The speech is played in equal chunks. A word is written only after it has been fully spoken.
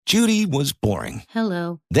Judy was boring.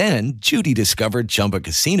 Hello. Then Judy discovered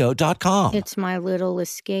ChumbaCasino.com. It's my little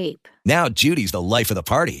escape. Now Judy's the life of the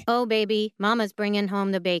party. Oh, baby, mama's bringing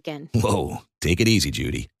home the bacon. Whoa, take it easy,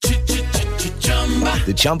 Judy.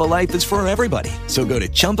 The Chumba life is for everybody. So go to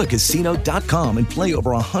ChumbaCasino.com and play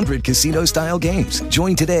over 100 casino-style games.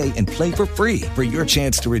 Join today and play for free for your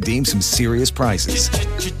chance to redeem some serious prizes.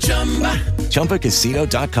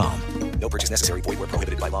 ChumbaCasino.com. No purchase necessary. Void where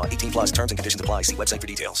prohibited by law. 18 plus terms and conditions apply. See website for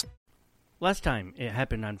details. Last time it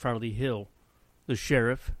happened on Farley Hill, the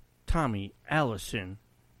sheriff, Tommy, Allison,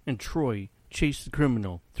 and Troy chased the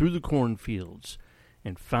criminal through the cornfields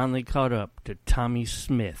and finally caught up to Tommy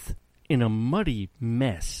Smith in a muddy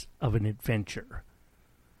mess of an adventure.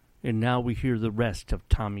 And now we hear the rest of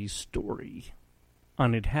Tommy's story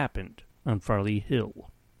on It Happened on Farley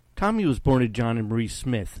Hill. Tommy was born to John and Marie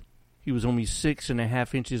Smith. He was only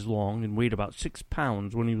 6.5 inches long and weighed about 6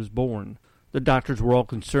 pounds when he was born. The doctors were all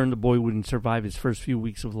concerned the boy wouldn't survive his first few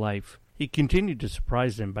weeks of life. He continued to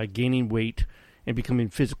surprise them by gaining weight and becoming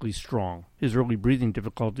physically strong. His early breathing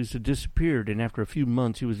difficulties had disappeared, and after a few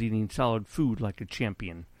months he was eating solid food like a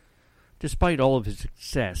champion. Despite all of his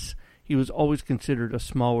success, he was always considered a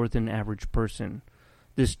smaller-than-average person.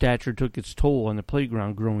 This stature took its toll on the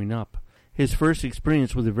playground growing up. His first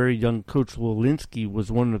experience with a very young Coach Wallenski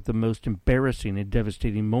was one of the most embarrassing and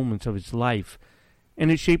devastating moments of his life, and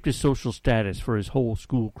it shaped his social status for his whole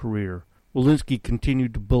school career. Wallenski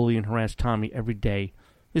continued to bully and harass Tommy every day.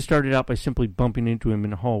 It started out by simply bumping into him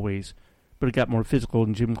in the hallways, but it got more physical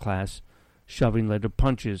in gym class. Shoving led to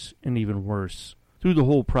punches, and even worse. Through the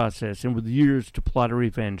whole process, and with years to plot a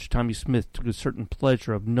revenge, Tommy Smith took a certain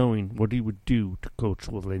pleasure of knowing what he would do to Coach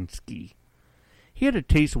Wallenski. He had a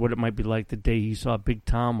taste of what it might be like the day he saw Big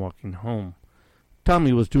Tom walking home.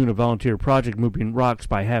 Tommy was doing a volunteer project moving rocks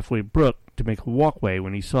by Halfway Brook to make a walkway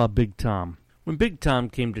when he saw Big Tom. When Big Tom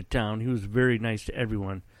came to town, he was very nice to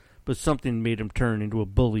everyone, but something made him turn into a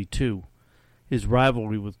bully too. His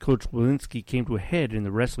rivalry with Coach Wallenski came to a head in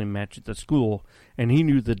the wrestling match at the school, and he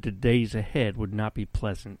knew that the days ahead would not be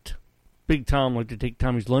pleasant. Big Tom liked to take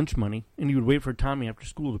Tommy's lunch money, and he would wait for Tommy after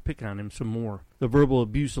school to pick on him some more. The verbal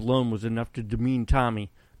abuse alone was enough to demean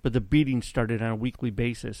Tommy, but the beating started on a weekly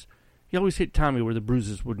basis. He always hit Tommy where the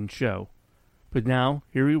bruises wouldn't show. But now,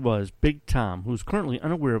 here he was, Big Tom, who was currently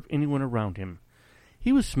unaware of anyone around him.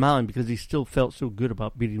 He was smiling because he still felt so good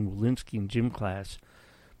about beating Wallenski in gym class.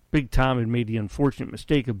 Big Tom had made the unfortunate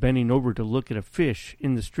mistake of bending over to look at a fish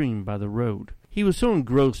in the stream by the road. He was so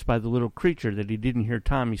engrossed by the little creature that he didn't hear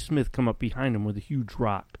Tommy Smith come up behind him with a huge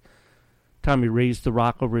rock. Tommy raised the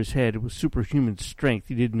rock over his head with superhuman strength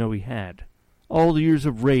he didn't know he had. All the years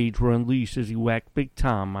of rage were unleashed as he whacked Big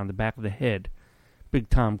Tom on the back of the head. Big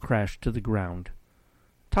Tom crashed to the ground.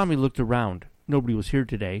 Tommy looked around. Nobody was here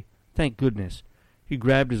today. Thank goodness. He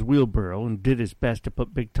grabbed his wheelbarrow and did his best to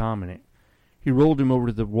put Big Tom in it. He rolled him over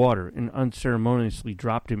to the water and unceremoniously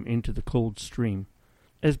dropped him into the cold stream.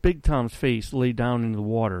 As Big Tom's face lay down in the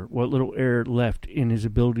water, what little air left in his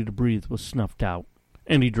ability to breathe was snuffed out,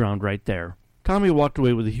 and he drowned right there. Tommy walked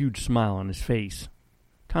away with a huge smile on his face.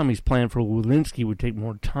 Tommy's plan for Wallenski would take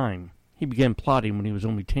more time. He began plotting when he was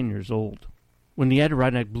only 10 years old. When the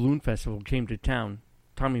Adirondack Balloon Festival came to town,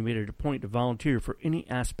 Tommy made it a point to volunteer for any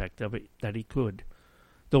aspect of it that he could.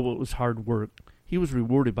 Though it was hard work, he was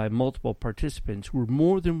rewarded by multiple participants who were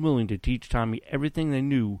more than willing to teach Tommy everything they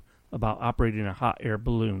knew about operating a hot air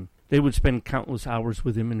balloon. They would spend countless hours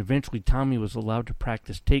with him, and eventually Tommy was allowed to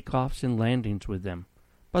practice takeoffs and landings with them.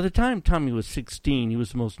 By the time Tommy was 16, he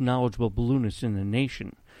was the most knowledgeable balloonist in the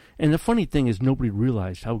nation, and the funny thing is nobody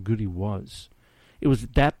realized how good he was. It was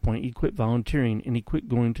at that point he quit volunteering and he quit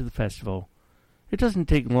going to the festival. It doesn't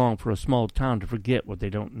take long for a small town to forget what they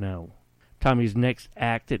don't know. Tommy's next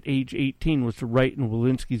act at age 18 was to write in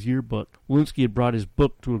Wallenski's yearbook. Wallenski had brought his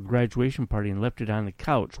book to a graduation party and left it on the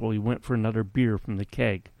couch while he went for another beer from the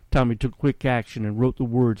keg. Tommy took quick action and wrote the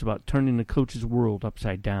words about turning the coach's world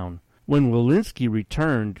upside down. When Wallenski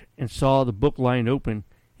returned and saw the book lying open,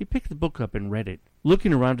 he picked the book up and read it.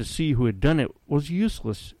 Looking around to see who had done it was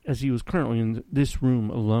useless, as he was currently in this room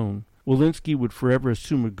alone. Wallenski would forever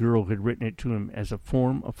assume a girl had written it to him as a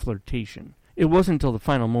form of flirtation. It wasn't until the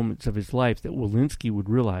final moments of his life that Wallenski would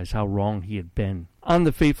realize how wrong he had been. On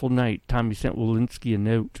the fateful night, Tommy sent Wallenski a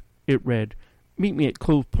note. It read, "Meet me at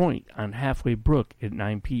Cove Point on Halfway Brook at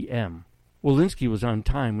 9 p.m. Wallenski was on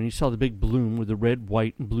time when he saw the big balloon with the red,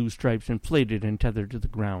 white, and blue stripes inflated and tethered to the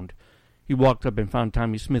ground. He walked up and found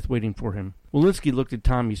Tommy Smith waiting for him. Wallenski looked at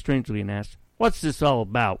Tommy strangely and asked, "What's this all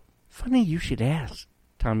about?" "Funny you should ask,"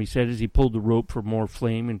 Tommy said as he pulled the rope for more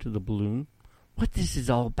flame into the balloon. "What this is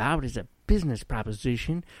all about is a business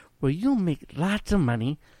proposition where you'll make lots of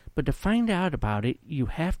money But to find out about it, you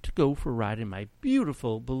have to go for a ride in my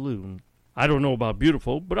beautiful balloon. I don't know about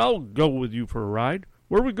beautiful, but I'll go with you for a ride.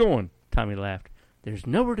 Where are we going? Tommy laughed. There's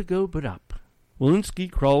nowhere to go but up.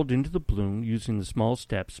 Wallenski crawled into the balloon using the small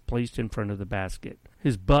steps placed in front of the basket.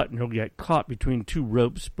 His butt nearly got caught between two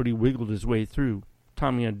ropes, but he wiggled his way through.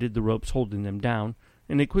 Tommy undid the ropes holding them down,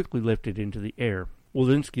 and they quickly lifted into the air.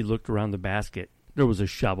 Wallenski looked around the basket. There was a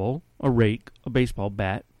shovel, a rake, a baseball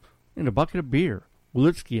bat, and a bucket of beer.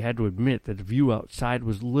 Wallenski had to admit that the view outside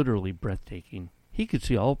was literally breathtaking. He could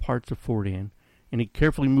see all parts of Fort Anne, and he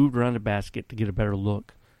carefully moved around the basket to get a better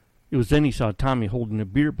look. It was then he saw Tommy holding a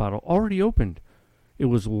beer bottle already opened. It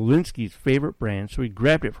was Wallenski's favorite brand, so he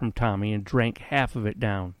grabbed it from Tommy and drank half of it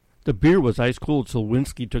down. The beer was ice cold, so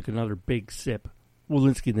Wallenski took another big sip.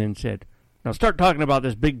 Wallenski then said, "Now start talking about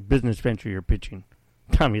this big business venture you're pitching."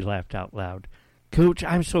 Tommy laughed out loud. "Coach,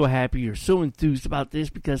 I'm so happy you're so enthused about this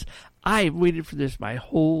because I've waited for this my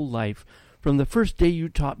whole life, from the first day you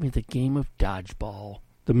taught me the game of dodgeball."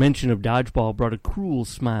 The mention of dodgeball brought a cruel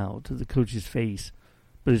smile to the coach's face,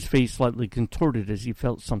 but his face slightly contorted as he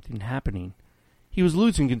felt something happening. He was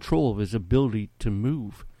losing control of his ability to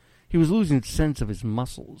move. He was losing sense of his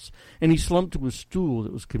muscles, and he slumped to a stool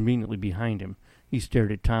that was conveniently behind him. He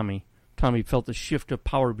stared at Tommy. Tommy felt the shift of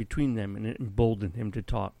power between them, and it emboldened him to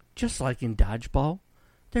talk. "Just like in dodgeball,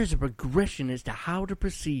 there's a progression as to how to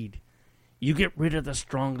proceed. You get rid of the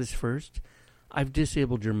strongest first. I've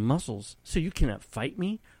disabled your muscles, so you cannot fight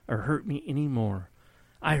me or hurt me any more.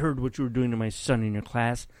 I heard what you were doing to my son in your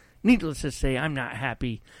class. Needless to say, I'm not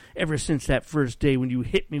happy. Ever since that first day when you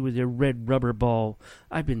hit me with your red rubber ball,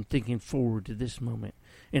 I've been thinking forward to this moment,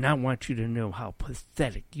 and I want you to know how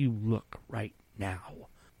pathetic you look right now."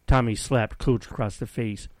 Tommy slapped Coach across the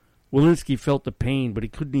face. Wallenski felt the pain, but he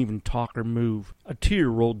couldn't even talk or move. A tear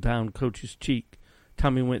rolled down Coach's cheek.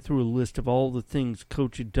 Tommy went through a list of all the things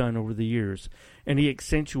Coach had done over the years, and he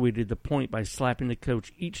accentuated the point by slapping the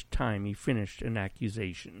coach each time he finished an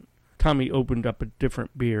accusation. Tommy opened up a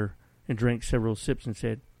different beer and drank several sips and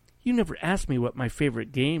said, "You never asked me what my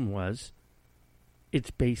favorite game was." "It's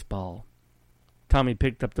baseball." Tommy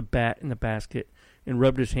picked up the bat in the basket and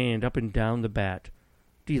rubbed his hand up and down the bat.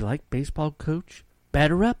 "Do you like baseball, Coach?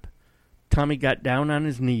 Batter up." Tommy got down on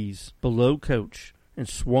his knees below Coach and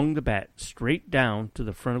swung the bat straight down to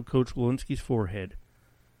the front of Coach Wallenski's forehead.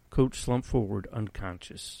 Coach slumped forward,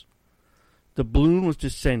 unconscious. The balloon was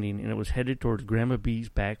descending, and it was headed towards Grandma B's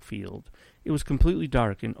backfield. It was completely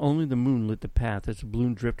dark, and only the moon lit the path as the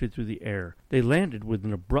balloon drifted through the air. They landed with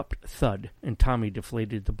an abrupt thud, and Tommy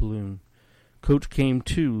deflated the balloon. Coach came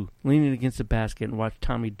to, leaning against the basket, and watched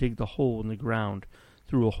Tommy dig the hole in the ground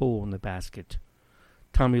through a hole in the basket.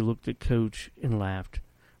 Tommy looked at Coach and laughed.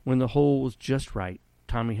 When the hole was just right,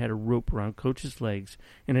 Tommy had a rope around Coach's legs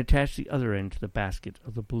and attached the other end to the basket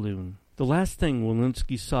of the balloon. The last thing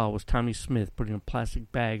Wallenski saw was Tommy Smith putting a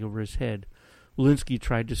plastic bag over his head. Wallenski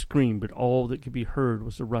tried to scream, but all that could be heard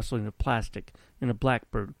was the rustling of plastic and a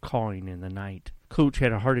blackbird cawing in the night. Coach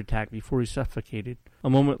had a heart attack before he suffocated. A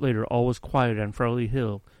moment later, all was quiet on Farley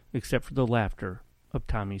Hill, except for the laughter of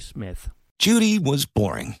Tommy Smith. Judy was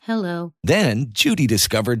boring. Hello. Then Judy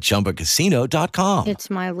discovered ChumbaCasino.com. It's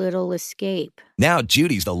my little escape. Now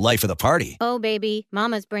Judy's the life of the party. Oh, baby,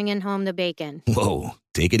 mama's bringing home the bacon. Whoa,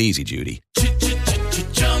 take it easy, Judy.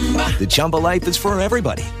 The Chumba life is for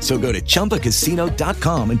everybody. So go to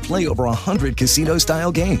ChumbaCasino.com and play over 100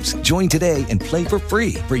 casino-style games. Join today and play for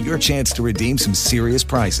free for your chance to redeem some serious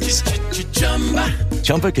prizes.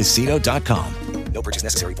 ChumbaCasino.com. No purchase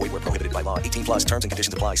necessary. Void where prohibited by law. 18+ terms and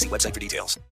conditions apply. See website for details.